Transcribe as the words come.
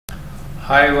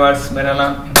हाय verse, मेरा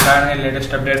नाम इमरान है।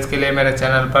 लेटेस्ट अपडेट्स के लिए मेरे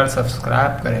चैनल पर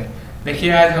सब्सक्राइब करें।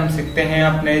 देखिए, आज हम सीखते हैं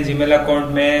अपने जीमेल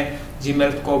अकाउंट में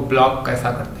जीमेल को ब्लॉक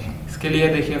कैसा करते हैं। इसके लिए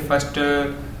देखिए, फर्स्ट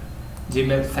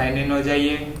जीमेल साइन इन हो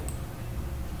जाइए।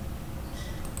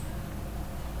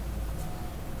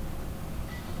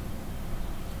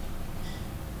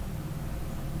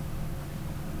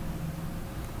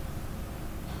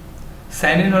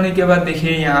 साइन इन होने के बाद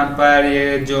देखिए, यहाँ पर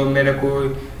ये जो मेरे को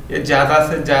ये ज़्यादा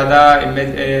से ज़्यादा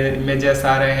इमेजेस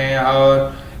आ रहे हैं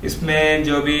और इसमें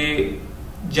जो भी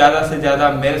ज़्यादा से ज़्यादा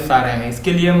मेल्स आ रहे हैं।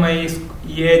 इसके लिए मैं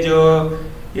ये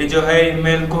जो है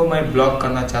ईमेल को मैं ब्लॉक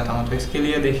करना चाहता हूँ। तो इसके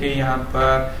लिए देखिए, यहाँ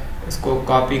पर इसको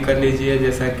कॉपी कर लीजिए,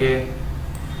 जैसा कि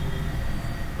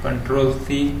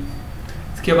Ctrl+C।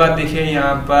 इसके बाद देखिए,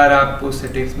 यहाँ पर आपको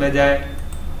सेटिंग्स में जाए।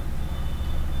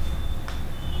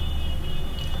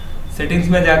 सेटिंग्स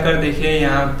में जाकर देखिए,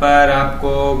 यहाँ पर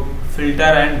आपको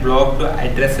फिल्टर एंड ब्लॉक्ड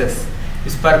एड्रेसेस,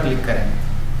 इस पर क्लिक करें।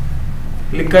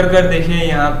 क्लिक कर देखिए,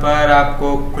 यहाँ पर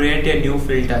आपको क्रिएट ए न्यू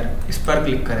फिल्टर, इस पर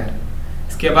क्लिक करें।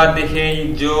 इसके बाद देखिए,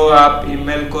 जो आप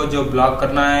ईमेल को जो ब्लॉक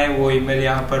करना है वो ईमेल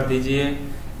यहाँ पर दीजिए।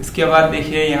 इसके बाद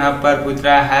देखिए, यहाँ पर पूछ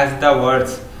रहा है हैज द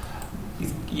वर्ड्स।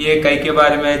 ये कई के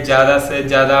बारे में ज़्यादा से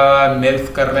ज़्यादा मेल्स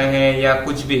कर रहे हैं या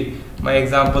कुछ भी। मैं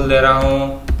एग्जांपल दे रहा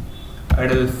हूँ,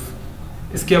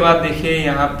 एडल्फ। इसके बाद देखिए,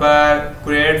 यहाँ पर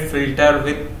create filter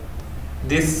with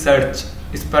this search,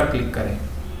 इस पर क्लिक करें।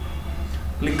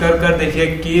 क्लिक कर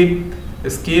देखिए,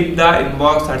 skip the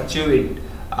inbox archive it.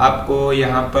 आपको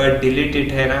यहाँ पर डिलीट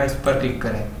इट है ना, इस पर क्लिक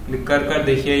करें। क्लिक कर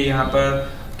देखिए, यहाँ पर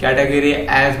कैटेगरी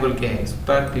एज बोल के है, इस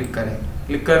पर क्लिक करें।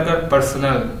 क्लिक कर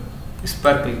पर्सनल, इस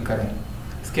पर क्लिक करें।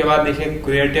 इसके बाद देखिए,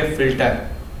 क्रिएट ए फिल्टर,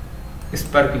 इस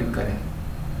पर क्लिक करें।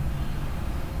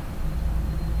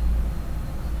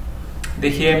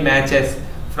 देखिए, मैचेस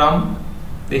फ्रॉम,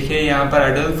 देखिए यहाँ पर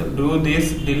adult do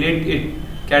this delete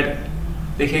it.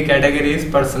 देखिए, कैटेगरी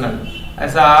इज पर्सनल।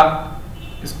 ऐसा आप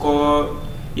इसको,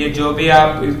 ये जो भी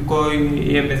आप इसको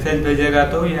ये मैसेज भेजेगा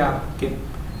तो ये आपके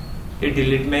ये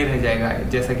डिलीट में ही रह जाएगा,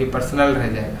 जैसा कि पर्सनल रह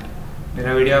जाएगा।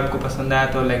 मेरा वीडियो आपको पसंद आया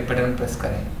तो लाइक बटन प्रेस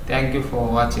करें। Thank you for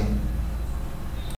watching.